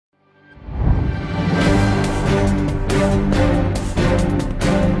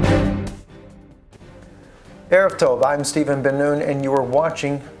Erev Tov, I'm Stephen Ben-Nun, and you are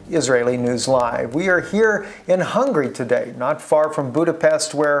watching Israeli News Live. We are here in Hungary today, not far from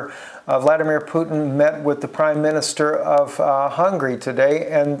Budapest, where Vladimir Putin met with the Prime Minister of Hungary today.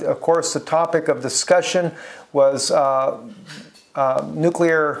 And of course, the topic of discussion was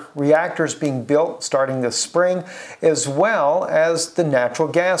nuclear reactors being built starting this spring, as well as the natural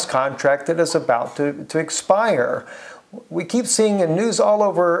gas contract that is about to expire. We keep seeing in news all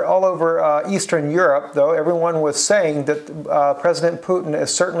over Eastern Europe, though, everyone was saying that President Putin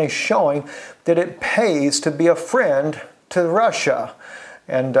is certainly showing that it pays to be a friend to Russia.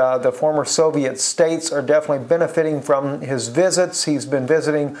 And the former Soviet states are definitely benefiting from his visits. He's been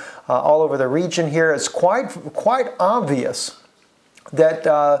visiting all over the region here. It's quite obvious that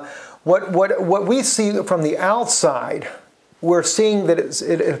what we see from the outside, we're seeing that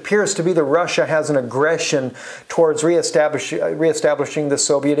it appears to be that Russia has an aggression towards reestablishing the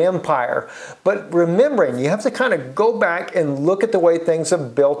Soviet Empire. But remembering, you have to kind of go back and look at the way things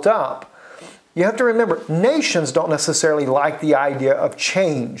have built up. You have to remember, nations don't necessarily like the idea of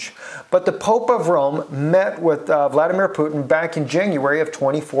change. But the Pope of Rome met with Vladimir Putin back in January of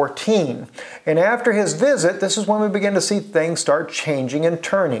 2014. And after his visit, this is when we begin to see things start changing and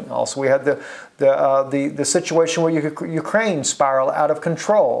turning. Also, we had the situation where Ukraine spiraled out of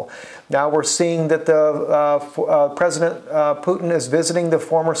control. Now we're seeing that President Putin is visiting the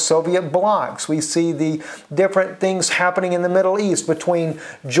former Soviet blocs. We see the different things happening in the Middle East between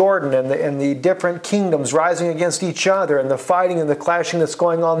Jordan and the different kingdoms rising against each other, and the fighting and the clashing that's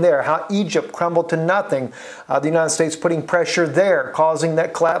going on there. How Egypt crumbled to nothing. The United States putting pressure there, causing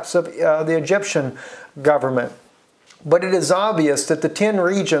that collapse of the Egyptian government. But it is obvious that the 10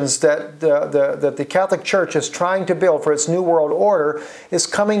 regions that the Catholic Church is trying to build for its New World Order is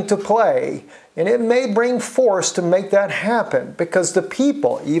coming to play. And it may bring force to make that happen, because the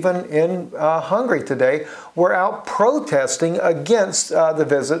people, even in Hungary today, were out protesting against the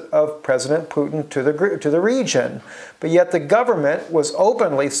visit of President Putin to the region. But yet the government was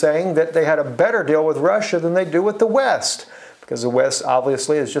openly saying that they had a better deal with Russia than they do with the West, because the West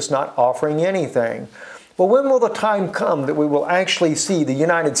obviously is just not offering anything. Well, when will the time come that we will actually see the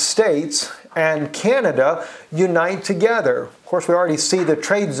United States and Canada unite together? Of course, we already see the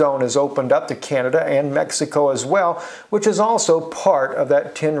trade zone is opened up to Canada and Mexico as well, which is also part of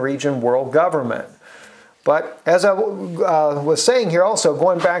that 10-region world government. But as I was saying here also,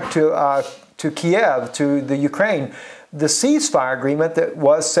 going back to Kiev, to the Ukraine, the ceasefire agreement that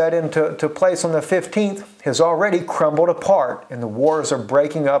was set into place on the 15th has already crumbled apart, and the wars are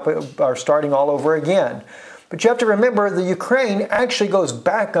breaking up, are starting all over again. But you have to remember, the Ukraine actually goes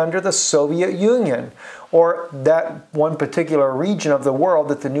back under the Soviet Union, or that one particular region of the world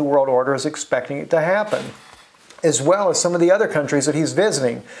that the New World Order is expecting it to happen, as well as some of the other countries that he's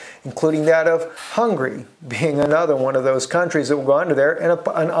visiting, including that of Hungary, being another one of those countries that will go under there,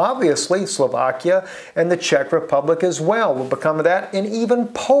 and obviously Slovakia and the Czech Republic as well will become that, and even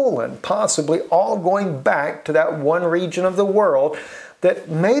Poland, possibly all going back to that one region of the world that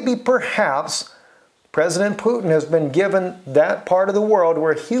maybe perhaps President Putin has been given that part of the world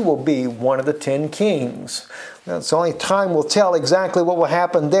where he will be one of the 10 kings. That's only time will tell exactly what will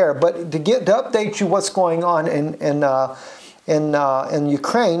happen there. But to update you what's going on in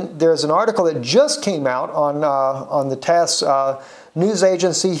Ukraine, there's an article that just came out on the TASS news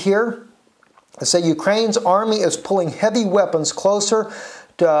agency here. It says Ukraine's army is pulling heavy weapons closer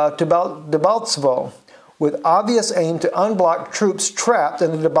to Debaltsevo, with obvious aim to unblock troops trapped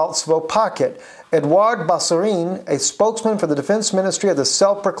in the Debaltsevo pocket. Eduard Basarin, a spokesman for the Defense Ministry of the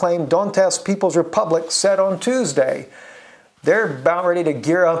self-proclaimed Donetsk People's Republic, said on Tuesday. They're about ready to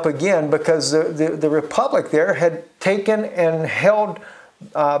gear up again, because the Republic there had taken and held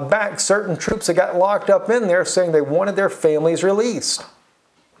back certain troops that got locked up in there, saying they wanted their families released.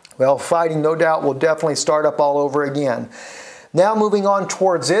 Well, fighting, no doubt, will definitely start up all over again. Now moving on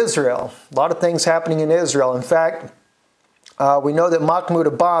towards Israel. A lot of things happening in Israel. In fact, we know that Mahmoud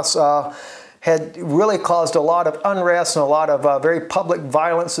Abbas had really caused a lot of unrest and a lot of very public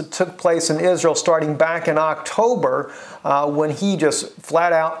violence that took place in Israel starting back in October, when he just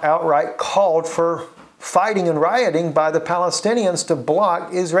flat out outright called for fighting and rioting by the Palestinians to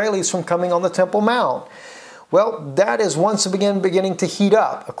block Israelis from coming on the Temple Mount. Well, that is once again beginning to heat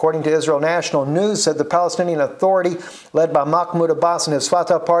up. According to Israel National News, said the Palestinian Authority, led by Mahmoud Abbas and his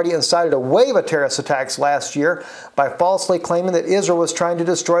Fatah party, incited a wave of terrorist attacks last year by falsely claiming that Israel was trying to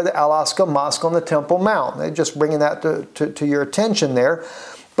destroy the Al-Aqsa Mosque on the Temple Mount. They're just bringing that to your attention there.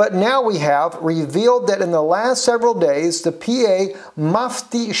 But now we have revealed that in the last several days, the PA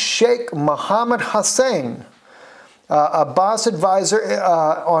Mufti Sheikh Mohammed Hussein Abbas advisor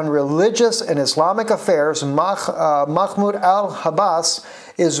on religious and Islamic affairs, Mahmoud al-Abbas,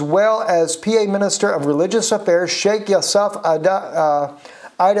 as well as PA Minister of Religious Affairs, Sheikh Yusuf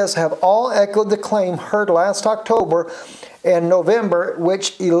Idas, have all echoed the claim heard last October and November,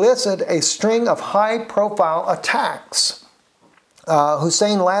 which elicited a string of high-profile attacks.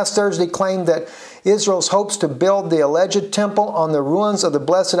 Hussein last Thursday claimed that Israel's hopes to build the alleged temple on the ruins of the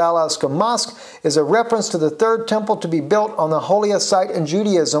Blessed Al-Aqsa Mosque is a reference to the third temple to be built on the holiest site in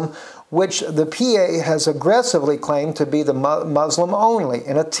Judaism, which the PA has aggressively claimed to be the Muslim only,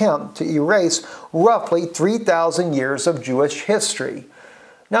 an attempt to erase roughly 3,000 years of Jewish history.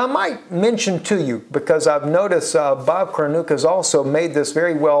 Now, I might mention to you, because I've noticed Bob Kornuk has also made this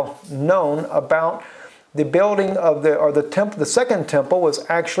very well known about the building of the second temple was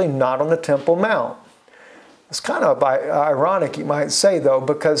actually not on the Temple Mount. It's kind of ironic, you might say, though,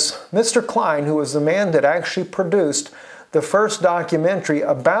 because Mr. Klein, who was the man that actually produced the first documentary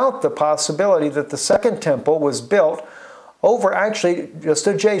about the possibility that the second temple was built over actually just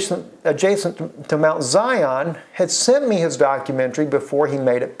adjacent to Mount Zion, had sent me his documentary before he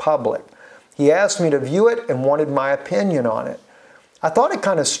made it public. He asked me to view it and wanted my opinion on it. I thought it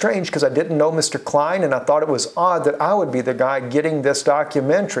kind of strange because I didn't know Mr. Klein, and I thought it was odd that I would be the guy getting this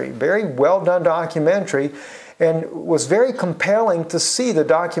documentary. Very well done documentary, and was very compelling to see the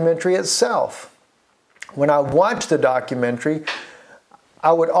documentary itself. When I watched the documentary,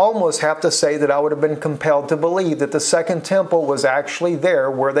 I would almost have to say that I would have been compelled to believe that the second temple was actually there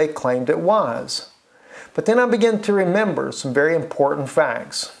where they claimed it was. But then I began to remember some very important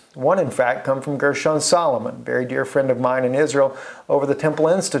facts. One, in fact, come from Gershon Solomon, a very dear friend of mine in Israel, over the Temple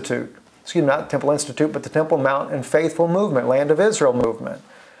Institute. Excuse me, not Temple Institute, but the Temple Mount and Faithful Movement, Land of Israel movement.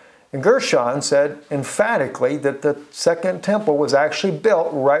 And Gershon said emphatically that the second temple was actually built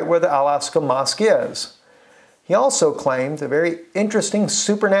right where the Al-Aqsa Mosque is. He also claimed a very interesting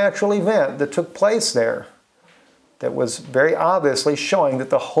supernatural event that took place there that was very obviously showing that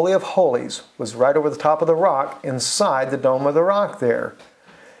the Holy of Holies was right over the top of the rock inside the Dome of the Rock there.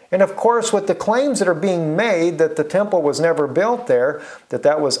 And of course, with the claims that are being made that the temple was never built there,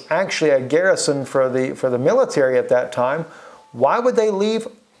 that was actually a garrison for the military at that time, why would they leave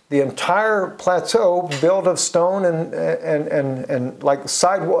the entire plateau built of stone and like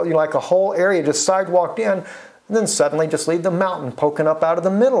sidewalk, like a whole area just sidewalked in, and then suddenly just leave the mountain poking up out of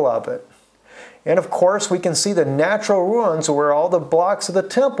the middle of it? And of course, we can see the natural ruins where all the blocks of the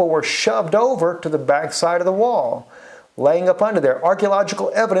temple were shoved over to the back side of the wall, laying up under there.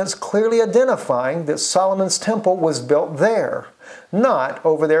 Archaeological evidence clearly identifying that Solomon's temple was built there, not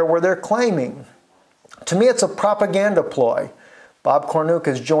over there where they're claiming. To me, it's a propaganda ploy. Bob Kornuk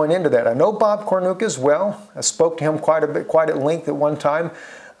has joined into that. I know Bob Kornuk as well. I spoke to him quite at length at one time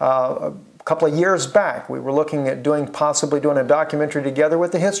a couple of years back. We were looking at possibly doing a documentary together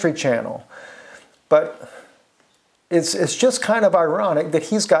with the History Channel. But it's just kind of ironic that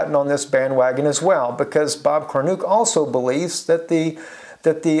he's gotten on this bandwagon as well, because Bob Kornuk also believes that the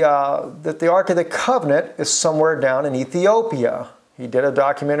Ark of the Covenant is somewhere down in Ethiopia. He did a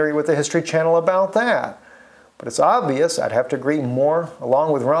documentary with the History Channel about that. But it's obvious, I'd have to agree more,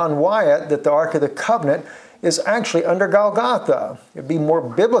 along with Ron Wyatt, that the Ark of the Covenant is actually under Golgotha. It'd be more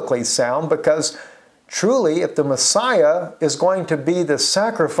biblically sound, because truly, if the Messiah is going to be the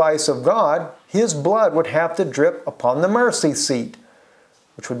sacrifice of God, his blood would have to drip upon the mercy seat,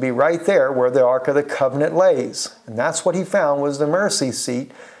 which would be right there where the Ark of the Covenant lays. And that's what he found was the mercy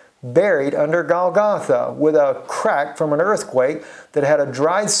seat, buried under Golgotha with a crack from an earthquake that had a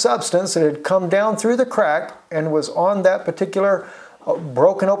dried substance that had come down through the crack and was on that particular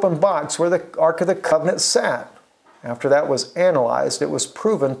broken open box where the Ark of the Covenant sat. After that was analyzed, it was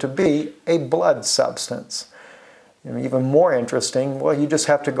proven to be a blood substance. And even more interesting, well, you just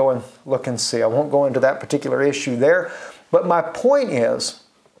have to go and look and see. I won't go into that particular issue there. But my point is,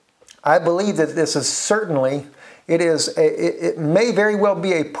 I believe that this is certainly, it may very well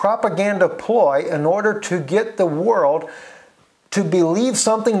be a propaganda ploy in order to get the world to believe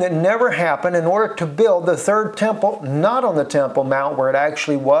something that never happened in order to build the third temple, not on the Temple Mount where it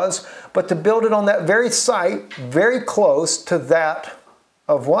actually was, but to build it on that very site, very close to that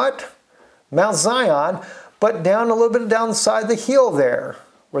of what? Mount Zion, but down a little bit downside the hill there,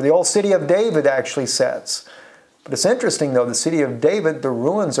 where the old city of David actually sits. But it's interesting though, the city of David, the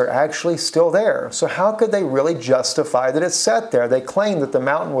ruins are actually still there. So how could they really justify that it's set there? They claim that the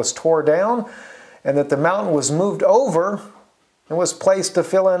mountain was tore down and that the mountain was moved over and was placed to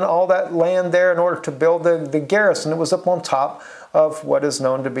fill in all that land there in order to build the garrison that was up on top of what is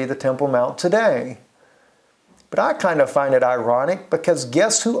known to be the Temple Mount today. But I kind of find it ironic because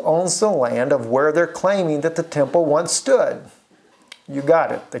guess who owns the land of where they're claiming that the temple once stood? You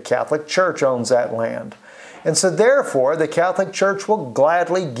got it. The Catholic Church owns that land. And so therefore, the Catholic Church will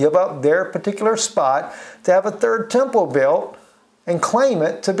gladly give up their particular spot to have a third temple built and claim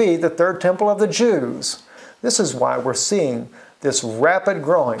it to be the third temple of the Jews. This is why we're seeing this rapid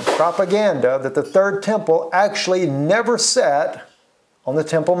growing propaganda that the third temple actually never sat on the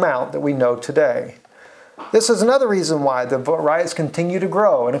Temple Mount that we know today. This is another reason why the riots continue to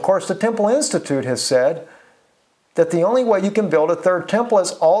grow. And of course, the Temple Institute has said that the only way you can build a third temple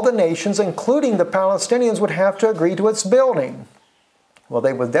is all the nations, including the Palestinians, would have to agree to its building. Well,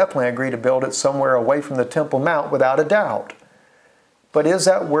 they would definitely agree to build it somewhere away from the Temple Mount without a doubt. But is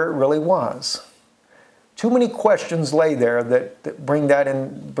that where it really was? Too many questions lay there that bring that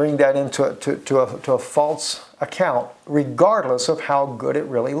into a false account, regardless of how good it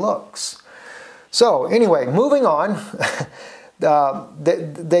really looks. So anyway, moving on.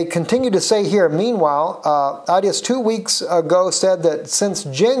 They continue to say here, meanwhile, IDS 2 weeks ago said that since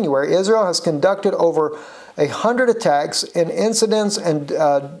January, Israel has conducted over 100 attacks and incidents and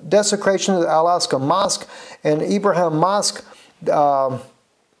desecration of the Al-Aqsa Mosque and Ibrahim Mosque,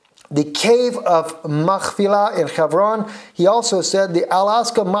 the cave of Machfilah in Hebron. He also said the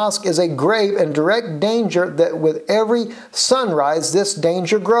Al-Aqsa Mosque is a grave and direct danger that with every sunrise this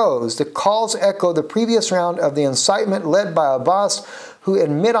danger grows. The calls echo the previous round of the incitement led by Abbas, who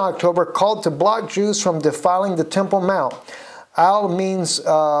in mid-October called to block Jews from defiling the Temple Mount. All means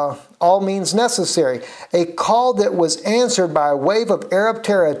necessary. A call that was answered by a wave of Arab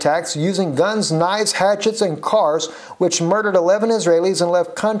terror attacks using guns, knives, hatchets, and cars, which murdered 11 Israelis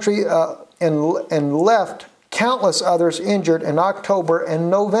and left countless others injured in October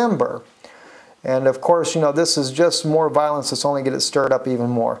and November. And of course, you know, this is just more violence that's only going to stir it up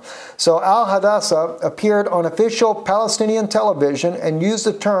even more. So Al-Hadassah appeared on official Palestinian television and used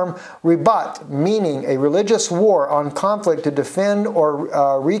the term ribat, meaning a religious war on conflict to defend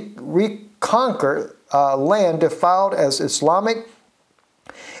or reconquer land defiled as Islamic,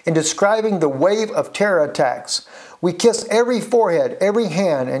 in describing the wave of terror attacks. We kiss every forehead, every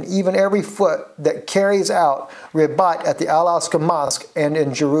hand, and even every foot that carries out ribat at the Al-Aqsa Mosque and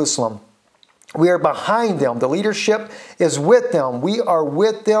in Jerusalem. We are behind them. The leadership is with them. We are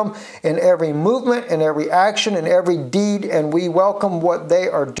with them in every movement, in every action, in every deed, and we welcome what they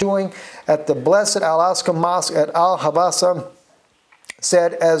are doing at the blessed Al-Aqsa Mosque at Al-Hadassah,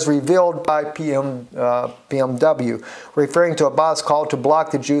 said as revealed by PMW, referring to Abbas' call to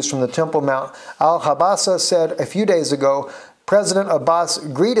block the Jews from the Temple Mount. Al-Hadassah said a few days ago, President Abbas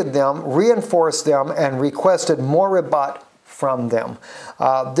greeted them, reinforced them, and requested more ribat from them.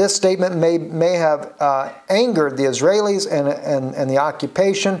 This statement may have angered the Israelis and the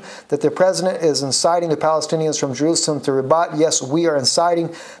occupation, that the president is inciting the Palestinians from Jerusalem to ribat. Yes, we are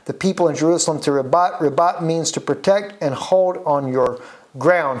inciting the people in Jerusalem to ribat. Ribat means to protect and hold on your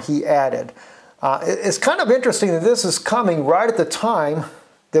ground, he added. It's kind of interesting that this is coming right at the time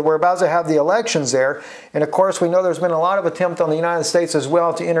that we're about to have the elections there. And of course, we know there's been a lot of attempt on the United States as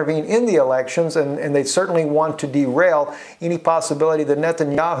well to intervene in the elections, and they certainly want to derail any possibility that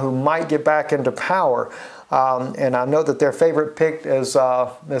Netanyahu might get back into power. And I know that their favorite pick is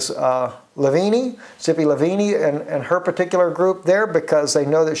Miss Levini, Tzipi Levini, and her particular group there, because they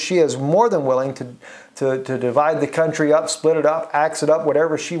know that she is more than willing to divide the country up, split it up, axe it up,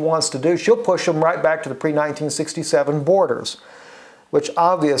 whatever she wants to do. She'll push them right back to the pre-1967 borders, which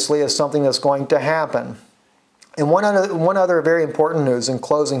obviously is something that's going to happen. And one other very important news in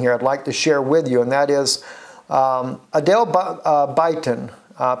closing here I'd like to share with you, and that is Adele Beighton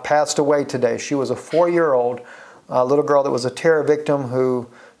passed away today. She was a 4-year-old little girl that was a terror victim who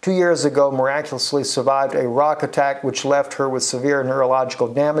 2 years ago miraculously survived a rock attack which left her with severe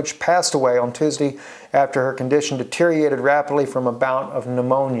neurological damage, passed away on Tuesday after her condition deteriorated rapidly from a bout of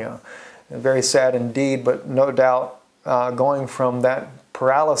pneumonia. Very sad indeed, but no doubt going from that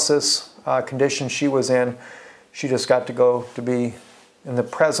paralysis condition she was in, she just got to go to be in the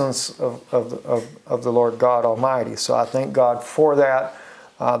presence of the Lord God Almighty. So I thank God for that,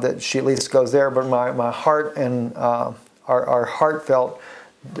 that she at least goes there. But my heart and our heartfelt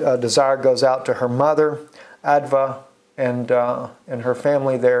desire goes out to her mother, Adva, and her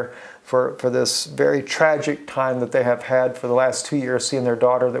family there for this very tragic time that they have had for the last 2 years, seeing their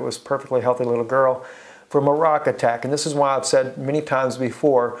daughter that was a perfectly healthy little girl from a rock attack. And this is why I've said many times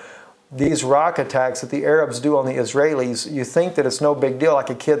before, these rock attacks that the Arabs do on the Israelis, you think that it's no big deal, like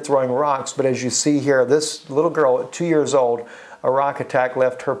a kid throwing rocks, but as you see here, this little girl at 2 years old, a rock attack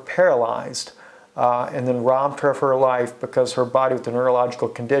left her paralyzed. and then robbed her of her life because her body with a neurological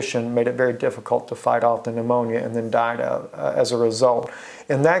condition made it very difficult to fight off the pneumonia, and then died as a result.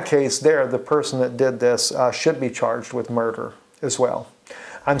 In that case there, the person that did this should be charged with murder as well.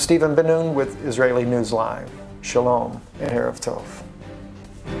 I'm Stephen Ben-Nun with Israeli News Live. Shalom and Erev Tov.